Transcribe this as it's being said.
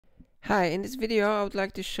Hi, in this video I would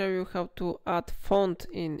like to show you how to add font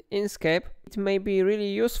in Inkscape. It may be really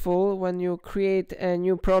useful when you create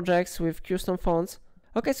new projects with custom fonts.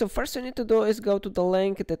 Okay, so first you need to do is go to the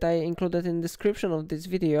link that I included in the description of this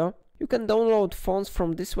video. You can download fonts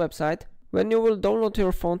from this website. When you will download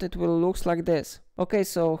your font, it will look like this. Okay,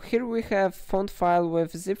 so here we have font file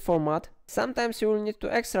with zip format. Sometimes you will need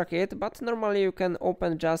to extract it, but normally you can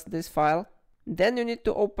open just this file. Then you need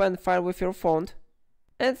to open file with your font.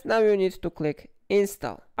 And now you need to click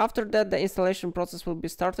install. After that, the installation process will be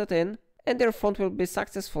started in and your font will be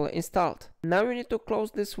successfully installed. Now you need to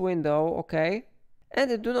close this window, okay?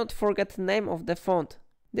 And do not forget the name of the font.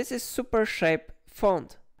 This is Super Shape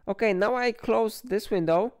font. Okay, now I close this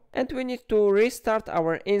window and we need to restart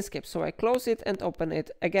our Inkscape. So I close it and open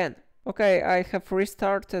it again. Okay, I have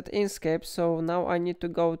restarted Inkscape, so now I need to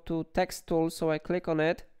go to text tool, so I click on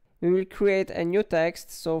it. We will create a new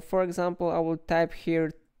text, so for example I will type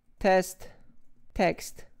here test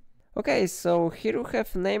text. Okay, so here we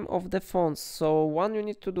have name of the font, so what you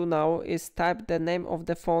need to do now is type the name of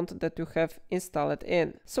the font that you have installed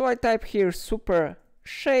in. So I type here Super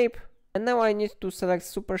Shape and now I need to select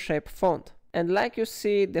Super Shape font. And like you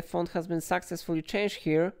see, the font has been successfully changed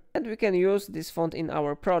here and we can use this font in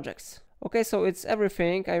our projects. Okay, so it's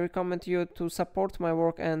everything. I recommend you to support my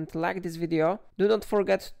work and like this video. Do not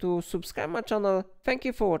forget to subscribe my channel. Thank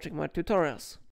you for watching my tutorials.